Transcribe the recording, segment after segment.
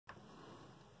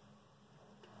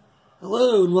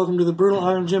Hello and welcome to the Brutal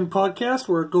Iron Gym podcast,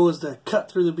 where our goal is to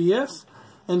cut through the BS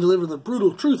and deliver the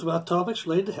brutal truth about topics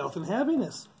related to health and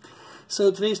happiness.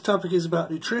 So today's topic is about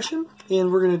nutrition,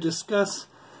 and we're going to discuss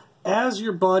as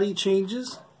your body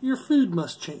changes, your food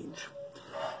must change.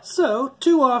 So,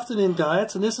 too often in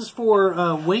diets, and this is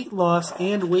for weight loss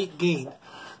and weight gain.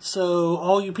 So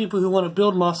all you people who want to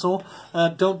build muscle,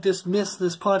 don't dismiss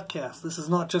this podcast. This is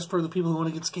not just for the people who want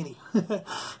to get skinny.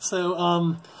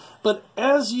 But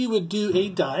as you would do a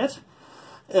diet,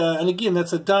 and again,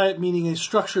 that's a diet meaning a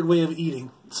structured way of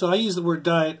eating. So I use the word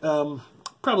diet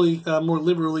probably more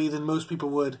liberally than most people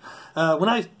would. When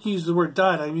I use the word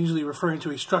diet, I'm usually referring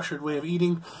to a structured way of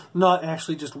eating, not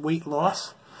actually just weight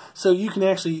loss. So you can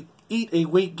actually eat a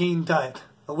weight gain diet,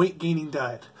 a weight gaining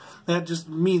diet. That just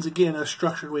means, again, a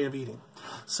structured way of eating.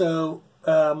 So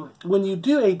when you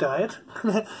do a diet,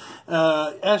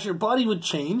 as your body would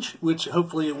change, which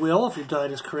hopefully it will if your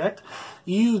diet is correct,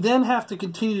 you then have to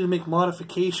continue to make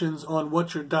modifications on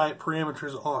what your diet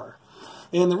parameters are.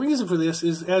 And the reason for this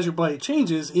is as your body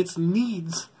changes, its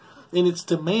needs and its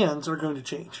demands are going to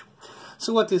change.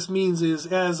 So what this means is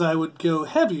as I would go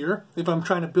heavier, if I'm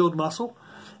trying to build muscle,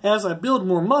 as I build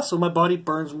more muscle, my body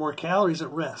burns more calories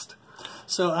at rest.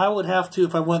 So I would have to,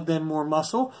 if I want then more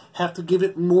muscle, have to give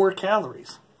it more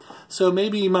calories. So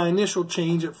maybe my initial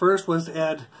change at first was to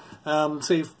add,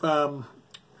 say,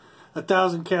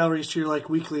 1,000 calories to your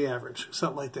weekly average,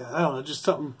 something like that. I don't know, just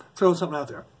something, throwing something out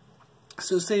there.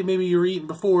 So say maybe you were eating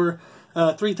before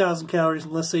 3,000 calories,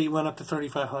 and let's say you went up to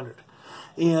 3,500,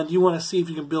 and you want to see if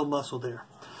you can build muscle there.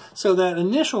 So that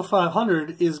initial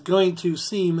 500 is going to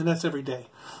seem, and that's every day.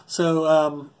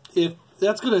 So if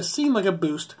that's going to seem like a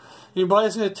boost, your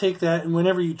body's going to take that, and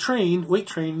whenever you train, weight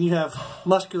train, and you have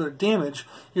muscular damage,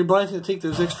 your body's going to take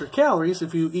those extra calories,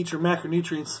 if you eat your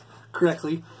macronutrients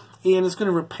correctly, and it's going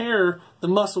to repair the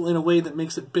muscle in a way that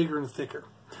makes it bigger and thicker.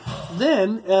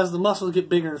 Then, as the muscles get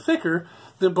bigger and thicker,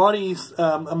 the body's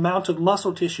amount of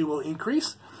muscle tissue will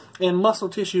increase, and muscle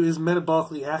tissue is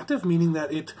metabolically active, meaning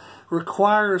that it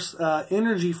requires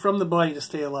energy from the body to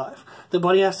stay alive. The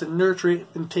body has to nurture it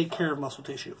and take care of muscle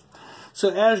tissue. So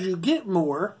as you get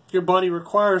more, your body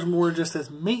requires more just as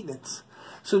maintenance.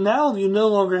 So now you no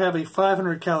longer have a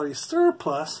 500 calorie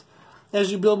surplus. As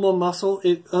you build more muscle,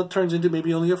 it turns into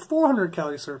maybe only a 400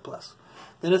 calorie surplus,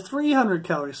 then a 300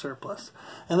 calorie surplus.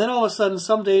 And then all of a sudden,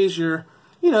 some days you're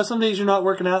not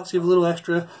working out, so you have a little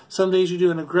extra. Some days you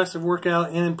do an aggressive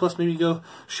workout, and then plus maybe you go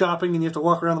shopping and you have to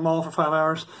walk around the mall for 5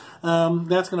 hours.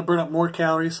 That's going to burn up more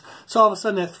calories. So all of a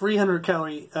sudden that 300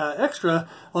 calorie extra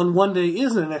on one day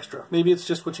isn't an extra. Maybe it's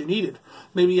just what you needed.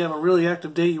 Maybe you have a really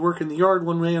active day, you work in the yard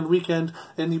one way on the weekend,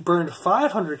 and you burned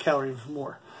 500 calories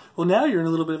more. Well, now you're in a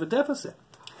little bit of a deficit.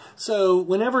 So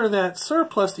whenever that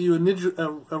surplus that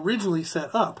you originally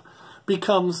set up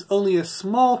becomes only a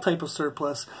small type of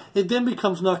surplus, it then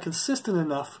becomes not consistent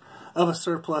enough of a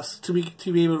surplus to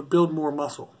be able to build more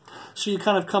muscle. So you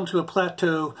kind of come to a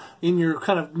plateau, and your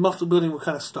kind of muscle building will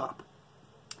kind of stop.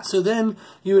 So then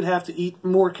you would have to eat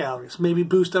more calories, maybe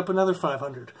boost up another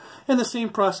 500. And the same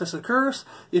process occurs.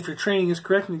 If your training is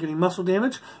correct and you're getting muscle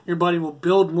damage, your body will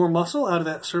build more muscle out of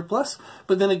that surplus.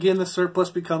 But then again, the surplus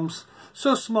becomes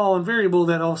so small and variable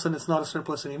that all of a sudden it's not a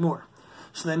surplus anymore.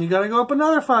 So then you got to go up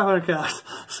another 500 calories.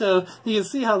 So you can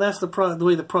see how that's the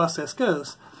way the process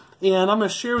goes. And I'm going to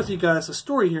share with you guys a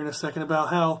story here in a second about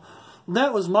how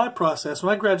that was my process.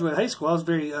 When I graduated high school, I was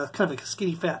very kind of like a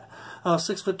skinny fat. I was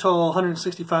 6 foot tall,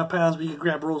 165 pounds, but you could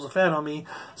grab rolls of fat on me.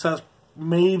 So I was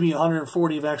maybe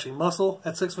 140 of actually muscle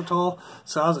at 6 foot tall.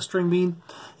 So I was a string bean.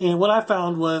 And what I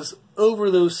found was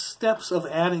over those steps of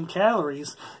adding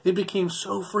calories, it became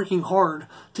so freaking hard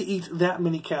to eat that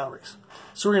many calories.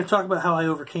 So we're going to talk about how I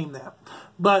overcame that.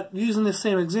 But using this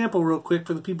same example real quick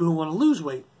for the people who want to lose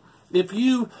weight. If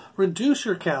you reduce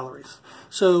your calories,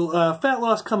 so fat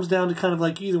loss comes down to kind of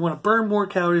like you either want to burn more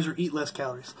calories or eat less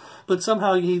calories. But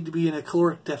somehow you need to be in a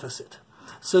caloric deficit.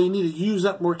 So you need to use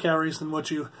up more calories than what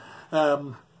you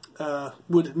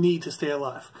would need to stay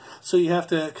alive. So you have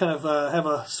to kind of have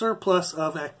a surplus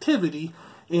of activity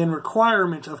and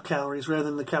requirement of calories rather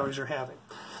than the calories you're having.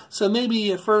 So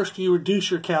maybe at first you reduce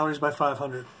your calories by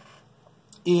 500.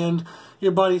 And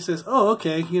your body says, oh,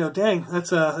 okay, dang,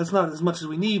 that's not as much as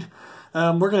we need.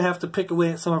 We're going to have to pick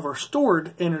away at some of our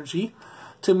stored energy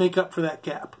to make up for that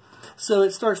gap. So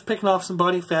it starts picking off some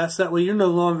body fats. That way you're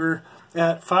no longer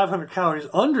at 500 calories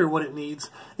under what it needs.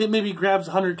 It maybe grabs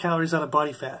 100 calories out of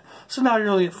body fat. So now you're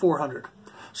only at 400.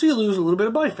 So you lose a little bit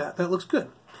of body fat. That looks good.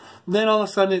 Then all of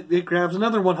a sudden it grabs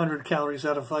another 100 calories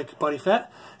out of body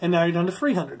fat, and now you're down to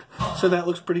 300. So that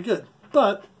looks pretty good.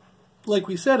 But like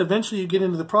we said, eventually you get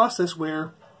into the process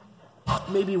where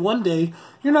Maybe one day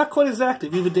you're not quite as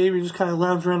active. You have a day where you just kind of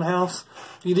lounge around the house,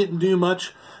 you didn't do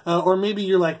much, or maybe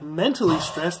you're like mentally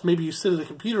stressed. Maybe you sit at a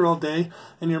computer all day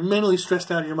and you're mentally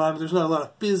stressed out of your mind, but there's not a lot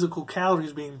of physical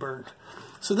calories being burned.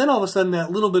 So then all of a sudden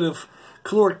that little bit of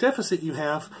caloric deficit you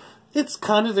have, it's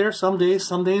kind of there some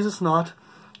days it's not.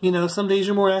 You know, some days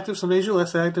you're more active, some days you're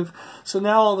less active. So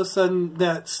now all of a sudden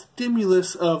that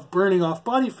stimulus of burning off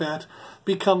body fat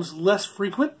becomes less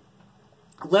frequent,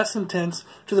 less intense,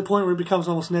 to the point where it becomes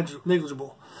almost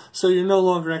negligible. So you're no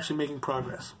longer actually making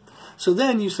progress. So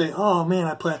then you say, oh man,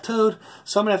 I plateaued,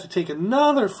 so I'm going to have to take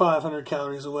another 500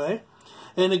 calories away.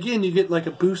 And again, you get like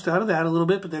a boost out of that a little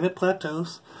bit, but then it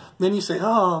plateaus. Then you say,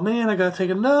 oh man, I got to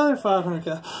take another 500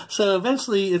 calories. So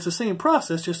eventually it's the same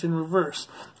process, just in reverse.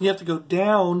 You have to go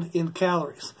down in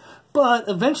calories. But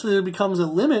eventually there becomes a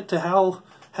limit to how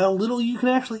little you can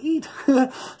actually eat.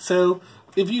 So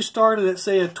if you started at,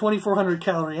 say, a 2,400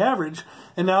 calorie average,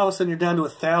 and now all of a sudden you're down to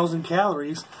 1,000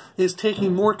 calories, is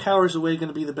taking more calories away going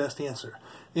to be the best answer?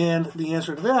 And the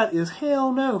answer to that is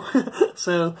hell no.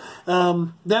 So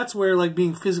that's where like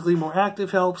being physically more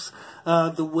active helps.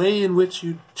 The way in which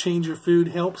you change your food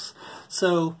helps.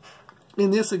 So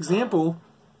in this example,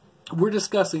 we're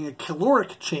discussing a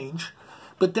caloric change,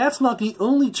 but that's not the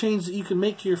only change that you can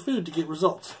make to your food to get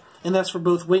results. And that's for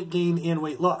both weight gain and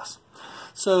weight loss.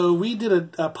 So we did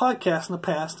a podcast in the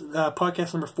past,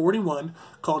 podcast number 41,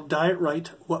 called Diet Right,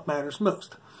 What Matters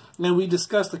Most. And we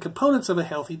discussed the components of a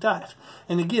healthy diet.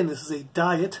 And again, this is a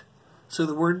diet, so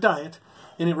the word diet,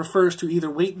 and it refers to either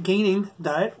weight gaining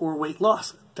diet or weight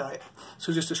loss diet.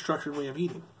 So just a structured way of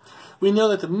eating. We know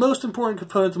that the most important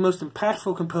component, the most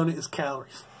impactful component is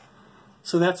calories.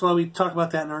 So that's why we talk about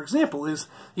that in our example, is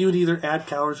you would either add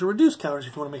calories or reduce calories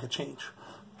if you want to make a change.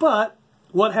 But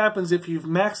what happens if you've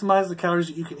maximized the calories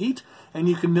that you can eat and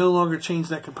you can no longer change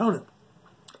that component?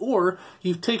 Or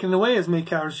you've taken away as many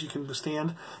calories as you can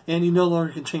withstand and you no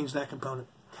longer can change that component.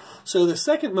 So the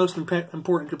second most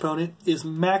important component is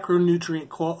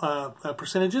macronutrient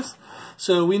percentages.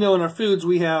 So we know in our foods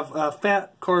we have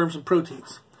fat, carbs, and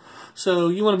proteins. So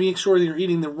you want to make sure that you're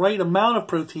eating the right amount of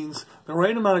proteins, the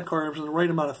right amount of carbs, and the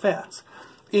right amount of fats.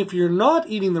 If you're not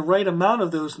eating the right amount of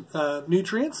those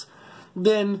nutrients,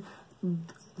 then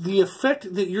the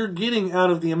effect that you're getting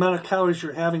out of the amount of calories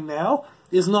you're having now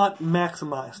is not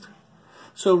maximized.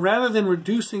 So rather than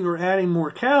reducing or adding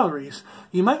more calories,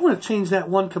 you might want to change that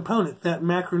one component, that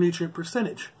macronutrient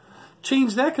percentage.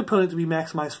 Change that component to be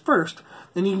maximized first,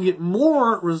 and you can get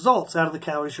more results out of the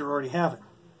calories you're already having.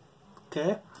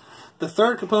 Okay? The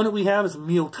third component we have is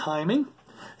meal timing,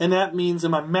 and that means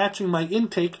am I matching my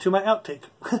intake to my outtake?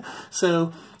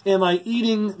 So am I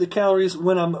eating the calories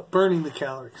when I'm burning the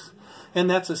calories? And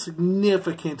that's a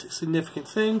significant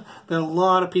thing that a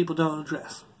lot of people don't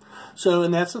address. So,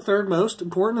 and that's the third most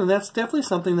important, and that's definitely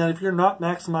something that if you're not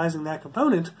maximizing that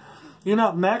component, you're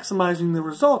not maximizing the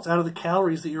results out of the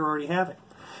calories that you're already having.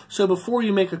 So before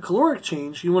you make a caloric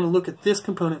change, you want to look at this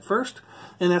component first,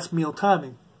 and that's meal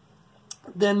timing.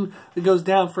 Then it goes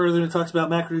down further and it talks about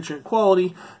macronutrient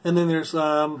quality, and then there's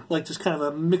like just kind of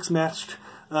a mixed-matched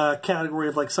category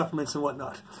of like supplements and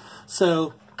whatnot.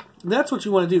 So that's what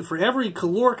you want to do. For every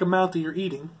caloric amount that you're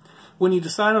eating, when you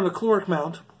decide on a caloric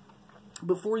amount,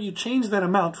 before you change that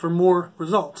amount for more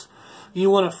results, you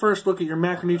want to first look at your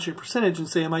macronutrient percentage and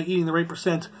say, am I eating the right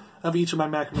percent of each of my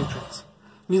macronutrients?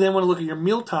 You then want to look at your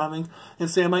meal timing and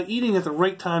say, am I eating at the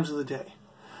right times of the day?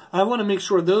 I want to make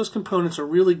sure those components are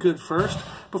really good first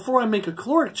before I make a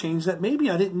caloric change that maybe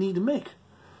I didn't need to make.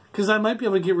 Because I might be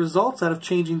able to get results out of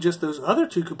changing just those other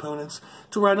two components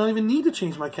to where I don't even need to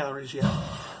change my calories yet.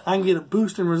 I can get a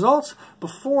boost in results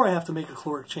before I have to make a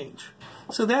caloric change.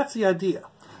 So that's the idea.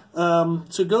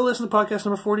 So go listen to podcast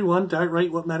number 41, Diet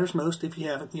Right, What Matters Most, if you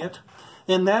haven't yet.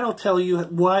 And that'll tell you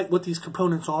what these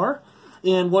components are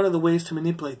and what are the ways to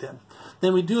manipulate them.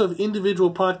 Then we do have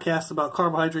individual podcasts about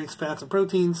carbohydrates, fats, and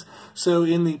proteins. So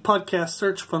in the podcast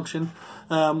search function,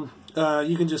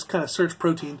 you can just kind of search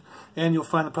protein and you'll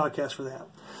find the podcast for that.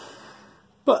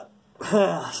 But,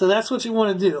 so that's what you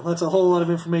want to do. That's a whole lot of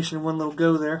information in one little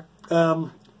go there.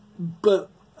 But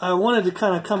I wanted to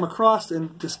kind of come across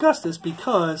and discuss this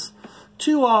because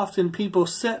too often people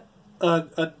set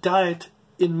a diet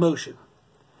in motion.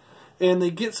 And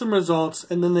they get some results,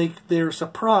 and then they're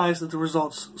surprised that the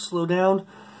results slow down.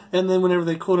 And then whenever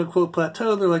they quote-unquote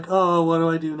plateau, they're like, oh, what do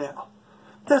I do now?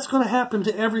 That's going to happen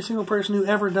to every single person who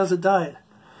ever does a diet.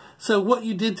 So what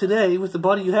you did today with the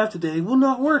body you have today will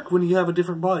not work when you have a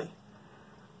different body.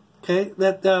 Okay?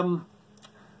 That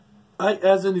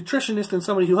as a nutritionist and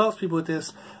somebody who helps people with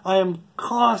this, I am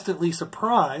constantly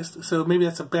surprised, so maybe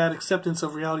that's a bad acceptance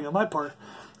of reality on my part,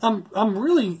 I'm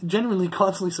really genuinely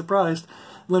constantly surprised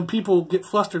when people get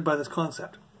flustered by this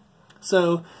concept.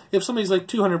 So if somebody's like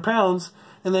 200 pounds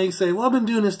and they say, well, I've been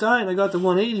doing this diet and I got to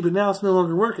 180, but now it's no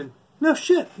longer working. No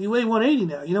shit, you weigh 180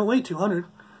 now. You don't weigh 200.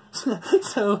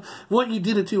 So what you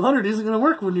did at 200 isn't going to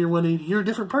work when you're 180. You're a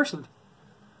different person.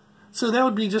 So that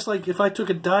would be just like if I took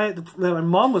a diet that my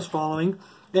mom was following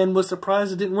and was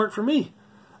surprised it didn't work for me.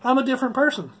 I'm a different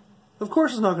person. Of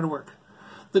course it's not going to work.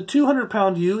 The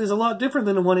 200-pound you is a lot different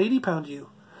than a 180-pound you.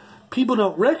 People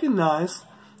don't recognize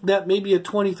that maybe a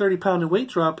 20, 30-pound weight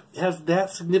drop has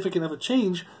that significant of a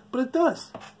change, but it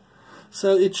does.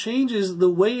 So it changes the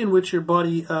way in which your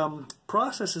body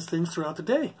processes things throughout the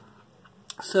day.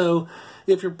 So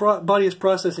if your body is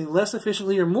processing less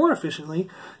efficiently or more efficiently,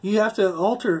 you have to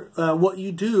alter what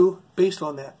you do based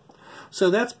on that. So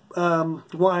that's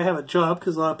why I have a job,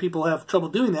 because a lot of people have trouble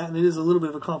doing that, and it is a little bit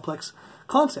of a complex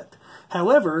concept.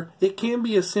 However, it can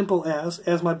be as simple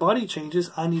as my body changes,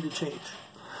 I need to change.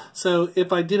 So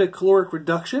if I did a caloric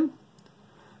reduction,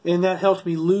 and that helped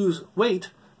me lose weight,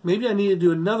 maybe I need to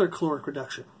do another caloric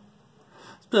reduction.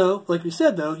 So, like we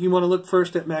said though, you want to look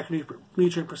first at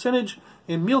macronutrient percentage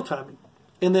and meal timing,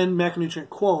 and then macronutrient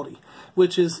quality,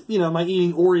 which is, you know, am I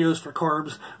eating Oreos for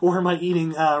carbs, or am I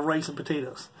eating rice and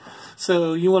potatoes?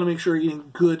 So you want to make sure you're eating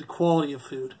good quality of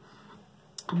food.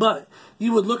 But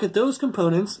you would look at those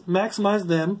components, maximize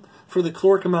them for the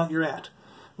caloric amount you're at.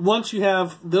 Once you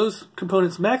have those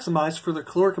components maximized for the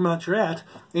caloric amount you're at,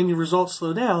 and your results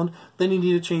slow down, then you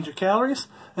need to change your calories,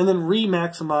 and then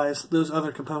re-maximize those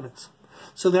other components.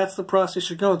 So that's the process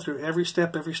you're going through, every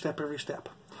step, every step, every step.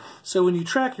 So when you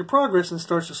track your progress and it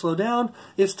starts to slow down,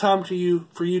 it's time for you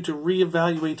to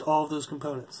reevaluate all of those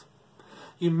components.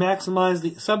 You maximize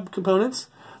the subcomponents.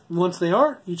 Once they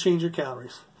are, you change your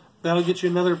calories. That'll get you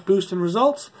another boost in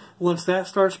results. Once that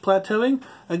starts plateauing,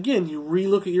 again, you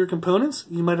relook at your components.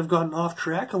 You might have gotten off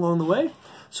track along the way,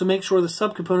 so make sure the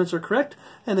subcomponents are correct,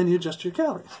 and then you adjust your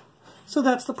calories. So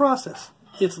that's the process.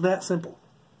 It's that simple.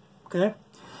 Okay?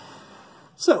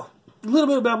 So, a little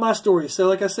bit about my story. So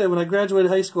like I said, when I graduated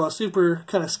high school, I was super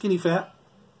kind of skinny fat.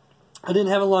 I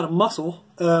didn't have a lot of muscle,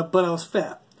 but I was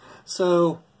fat.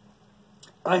 So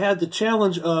I had the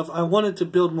challenge of I wanted to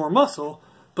build more muscle,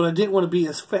 but I didn't want to be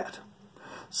as fat.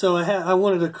 So I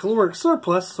wanted a caloric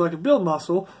surplus so I could build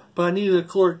muscle, but I needed a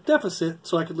caloric deficit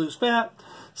so I could lose fat.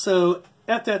 So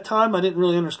at that time, I didn't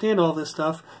really understand all this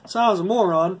stuff. So I was a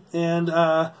moron, and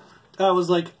I was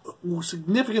like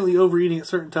significantly overeating at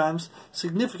certain times,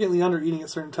 significantly undereating at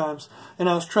certain times, and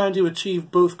I was trying to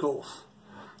achieve both goals.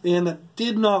 And that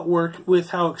did not work with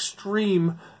how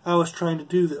extreme I was trying to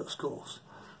do those goals.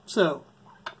 So,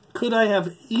 could I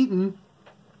have eaten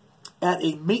at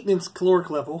a maintenance caloric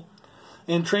level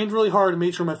and trained really hard and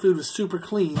made sure my food was super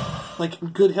clean,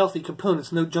 like good healthy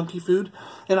components, no junky food,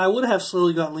 and I would have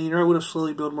slowly gotten leaner, I would have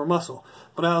slowly built more muscle.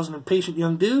 But I was an impatient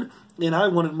young dude, and I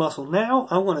wanted muscle now,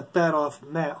 I wanted fat off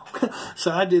now.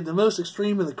 So I did the most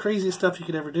extreme and the craziest stuff you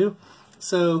could ever do.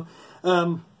 So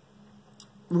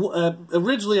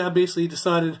originally I basically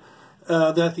decided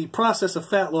that the process of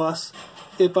fat loss,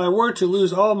 if I were to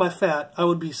lose all my fat, I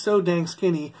would be so dang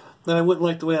skinny that I wouldn't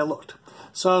like the way I looked.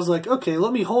 So I was like, okay,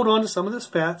 let me hold on to some of this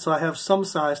fat so I have some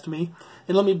size to me,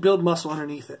 and let me build muscle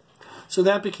underneath it. So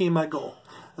that became my goal,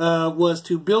 was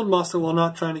to build muscle while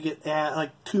not trying to get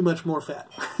too much more fat.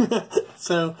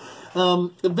 So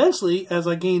eventually, as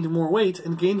I gained more weight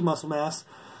and gained muscle mass,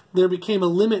 there became a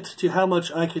limit to how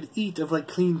much I could eat of like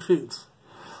clean foods.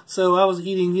 So I was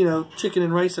eating, you know, chicken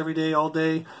and rice every day, all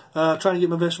day, trying to get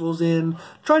my vegetables in,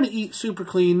 trying to eat super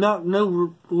clean,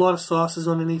 no lot of sauces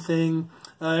on anything.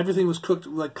 Everything was cooked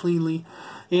like cleanly,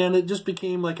 and it just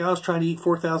became like I was trying to eat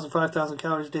 4,000, 5,000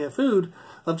 calories a day of food,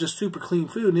 of just super clean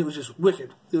food, and it was just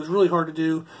wicked. It was really hard to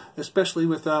do, especially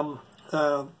with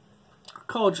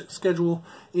college schedule,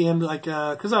 and like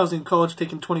because I was in college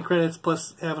taking 20 credits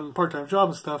plus having a part-time job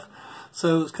and stuff,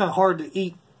 so it was kind of hard to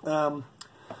eat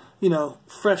you know,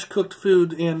 fresh cooked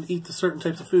food and eat the certain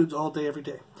types of foods all day, every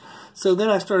day. So then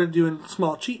I started doing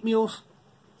small cheat meals,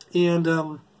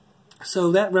 and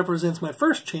so that represents my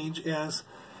first change. As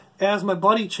my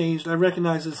body changed, I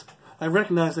recognized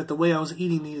that the way I was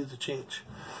eating needed to change.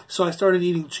 So I started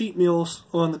eating cheat meals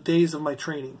on the days of my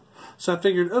training. So I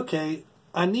figured, okay,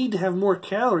 I need to have more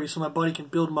calories so my body can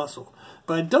build muscle,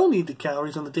 but I don't need the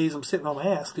calories on the days I'm sitting on my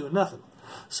ass doing nothing.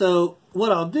 So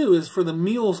what I'll do is for the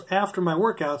meals after my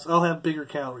workouts, I'll have bigger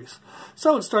calories.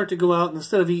 So I would start to go out, and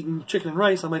instead of eating chicken and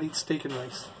rice, I might eat steak and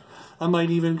rice. I might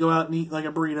even go out and eat like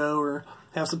a burrito or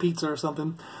have some pizza or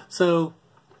something. So,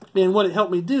 and what it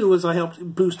helped me do was I helped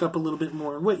boost up a little bit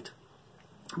more in weight.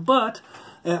 But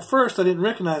At first, I didn't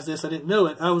recognize this. I didn't know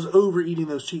it. I was overeating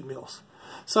those cheat meals.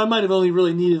 So I might have only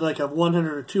really needed like a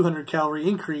 100 or 200 calorie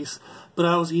increase, but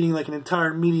I was eating like an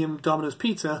entire medium Domino's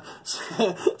pizza,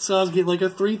 so I was getting like a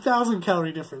 3,000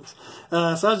 calorie difference. So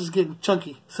I was just getting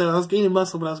chunky. So I was gaining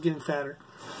muscle, but I was getting fatter.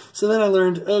 So then I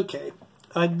learned, okay,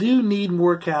 I do need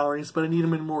more calories, but I need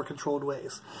them in more controlled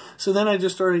ways. So then I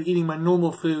just started eating my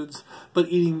normal foods, but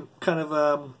eating kind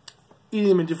of eating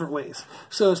them in different ways.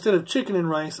 So instead of chicken and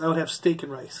rice, I would have steak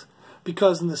and rice.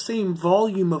 Because in the same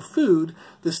volume of food,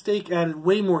 the steak added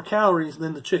way more calories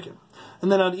than the chicken.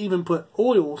 And then I'd even put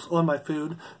oils on my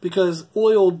food because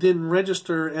oil didn't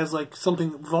register as like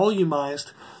something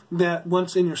volumized that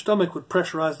once in your stomach would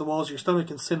pressurize the walls of your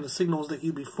stomach and send the signals that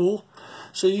you'd be full.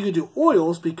 So you could do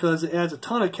oils because it adds a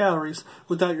ton of calories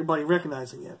without your body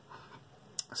recognizing it.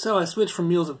 So I switched from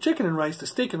meals of chicken and rice to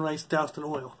steak and rice doused in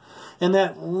oil. And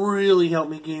that really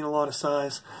helped me gain a lot of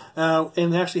size.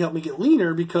 And actually helped me get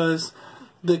leaner because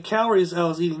the calories I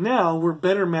was eating now were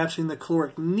better matching the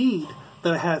caloric need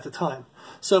that I had at the time.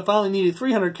 So if I only needed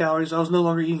 300 calories, I was no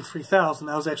longer eating 3,000.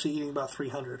 I was actually eating about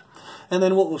 300. And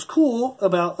then what was cool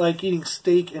about like eating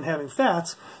steak and having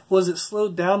fats was it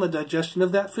slowed down the digestion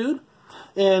of that food.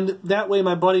 And that way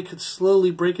my body could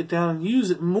slowly break it down and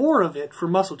use it more of it for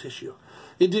muscle tissue.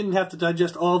 It didn't have to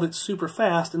digest all of it super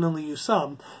fast and only use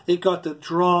some. It got to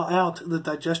draw out the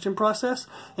digestion process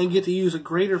and get to use a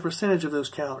greater percentage of those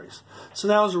calories. So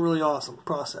that was a really awesome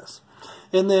process.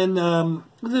 And then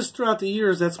just throughout the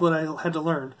years, that's what I had to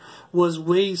learn, was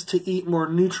ways to eat more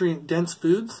nutrient-dense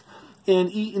foods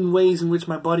and eat in ways in which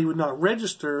my body would not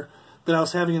register that I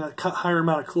was having a higher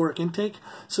amount of caloric intake.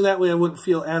 So that way I wouldn't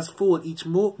feel as full at each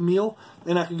meal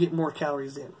and I could get more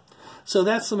calories in. So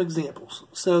that's some examples.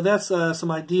 So that's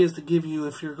some ideas to give you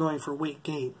if you're going for weight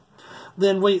gain.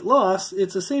 Then weight loss,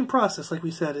 it's the same process like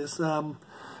we said. Is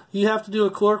you have to do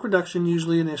a caloric reduction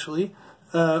usually initially,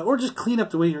 or just clean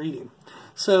up the way you're eating.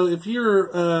 So if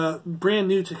you're brand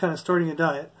new to kind of starting a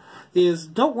diet, is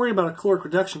don't worry about a caloric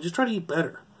reduction, just try to eat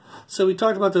better. So we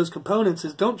talked about those components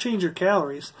is don't change your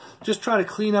calories, just try to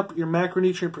clean up your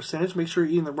macronutrient percentage, make sure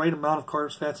you're eating the right amount of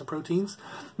carbs, fats, and proteins,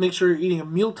 make sure you're eating a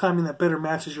meal timing that better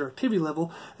matches your activity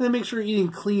level, and then make sure you're eating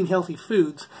clean, healthy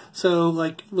foods, so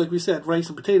like we said, rice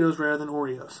and potatoes rather than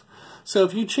Oreos. So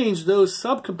if you change those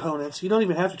subcomponents, you don't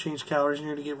even have to change calories and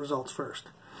you're going to get results first.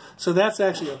 So that's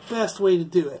actually the best way to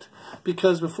do it,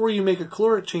 because before you make a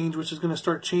caloric change, which is going to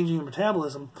start changing your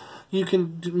metabolism, you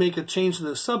can make a change to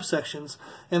those subsections,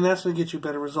 and that's going to get you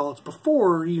better results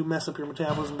before you mess up your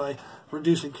metabolism by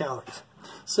reducing calories.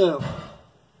 So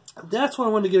that's what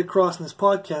I wanted to get across in this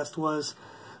podcast, was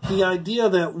the idea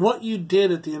that what you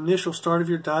did at the initial start of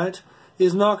your diet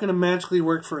is not going to magically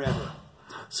work forever.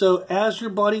 So as your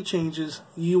body changes,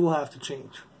 you will have to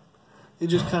change. It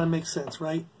just kind of makes sense,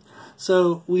 right?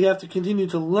 So we have to continue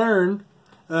to learn,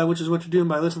 which is what you're doing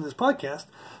by listening to this podcast,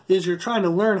 is you're trying to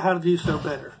learn how to do so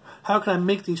better. How can I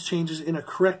make these changes in a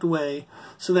correct way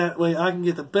so that way I can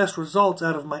get the best results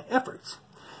out of my efforts?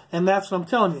 And that's what I'm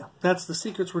telling you. That's the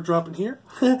secrets we're dropping here,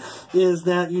 is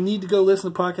that you need to go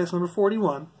listen to podcast number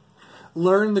 41,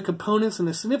 learn the components and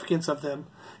the significance of them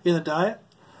in a diet,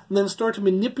 and then start to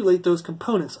manipulate those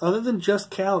components other than just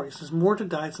calories. There's more to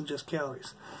diets than just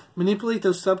calories. Manipulate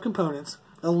those subcomponents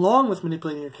along with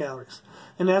manipulating your calories.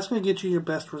 And that's going to get you your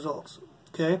best results.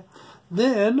 Okay?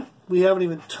 Then, we haven't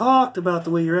even talked about the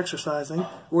way you're exercising,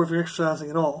 or if you're exercising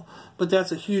at all, but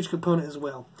that's a huge component as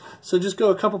well. So just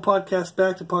go a couple podcasts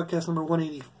back to podcast number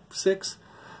 186,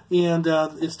 and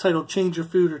it's titled Change Your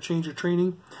Food or Change Your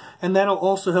Training. And that'll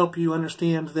also help you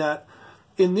understand that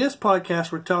in this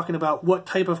podcast, we're talking about what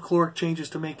type of caloric changes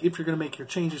to make if you're going to make your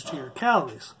changes to your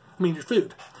calories. I mean, your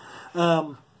food.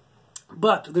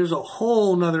 But there's a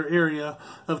whole nother area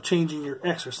of changing your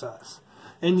exercise.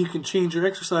 And you can change your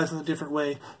exercise in a different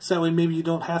way, so that way maybe you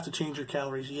don't have to change your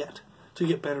calories yet to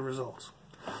get better results.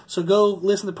 So go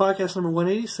listen to podcast number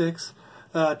 186,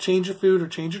 Change Your Food or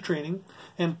Change Your Training.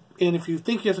 And if you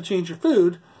think you have to change your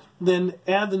food, then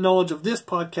add the knowledge of this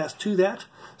podcast to that,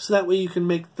 so that way you can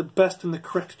make the best and the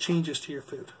correct changes to your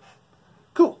food.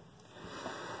 Cool.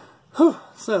 Whew.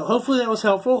 So hopefully that was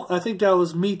helpful. I think that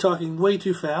was me talking way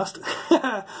too fast.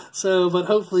 But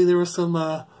hopefully there was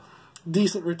some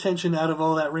decent retention out of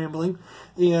all that rambling,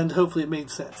 and hopefully it made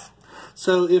sense.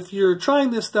 So if you're trying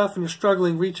this stuff and you're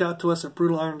struggling, reach out to us at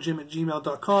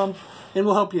brutalirongym@gmail.com and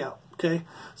we'll help you out. Okay?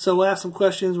 So we'll ask some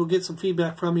questions, we'll get some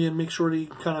feedback from you, and make sure that you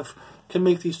kind of can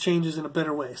make these changes in a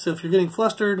better way. So if you're getting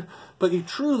flustered, but you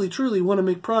truly, truly want to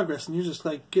make progress, and you're just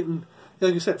like getting,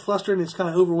 like I said, flustered and it's kind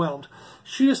of overwhelmed,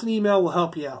 shoot us an email, we'll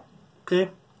help you out.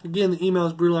 Okay? Again, the email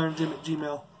is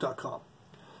brutalirongym@gmail.com.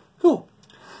 Cool.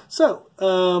 So,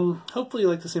 hopefully you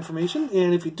like this information,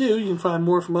 and if you do, you can find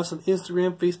more from us on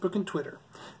Instagram, Facebook, and Twitter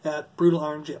at Brutal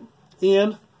Iron Gym.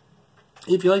 And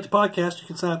if you like the podcast, you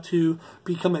can sign up to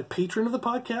become a patron of the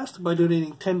podcast by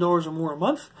donating $10 or more a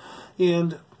month,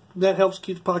 and that helps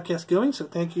keep the podcast going, so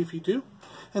thank you if you do.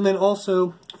 And then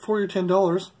also, for your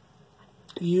 $10,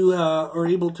 you are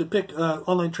able to pick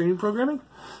online training programming.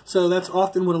 So that's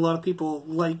often what a lot of people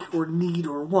like or need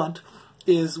or want,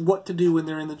 is what to do when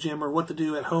they're in the gym or what to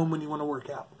do at home when you want to work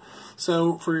out.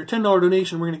 So for your $10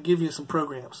 donation, we're going to give you some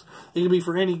programs. It can be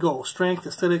for any goal: strength,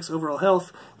 aesthetics, overall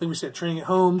health, like we said, training at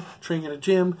home, training at a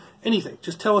gym, anything.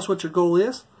 Just tell us what your goal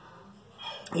is,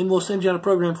 and we'll send you out a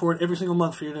program for it every single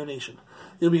month for your donation.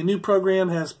 It'll be a new program,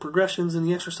 has progressions in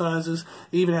the exercises,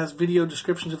 it even has video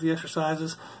descriptions of the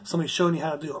exercises, somebody showing you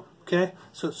how to do them. Okay?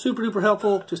 So it's super duper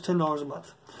helpful, just $10 a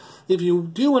month. If you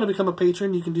do want to become a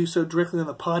patron, you can do so directly on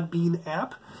the Podbean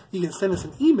app. You can send us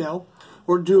an email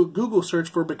or do a Google search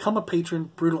for Become a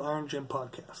Patron Brutal Iron Gym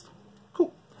Podcast.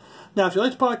 Cool. Now, if you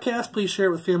like the podcast, please share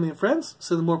it with family and friends,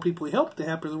 so the more people we help, the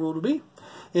happier the world will be.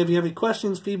 And if you have any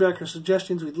questions, feedback, or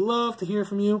suggestions, we'd love to hear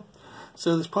from you.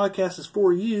 So this podcast is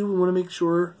for you. We want to make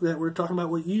sure that we're talking about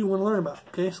what you want to learn about.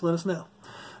 Okay, so let us know.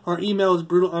 Our email is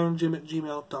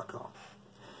brutalironGym@gmail.com.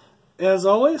 As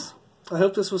always, I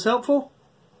hope this was helpful,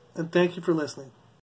 and thank you for listening.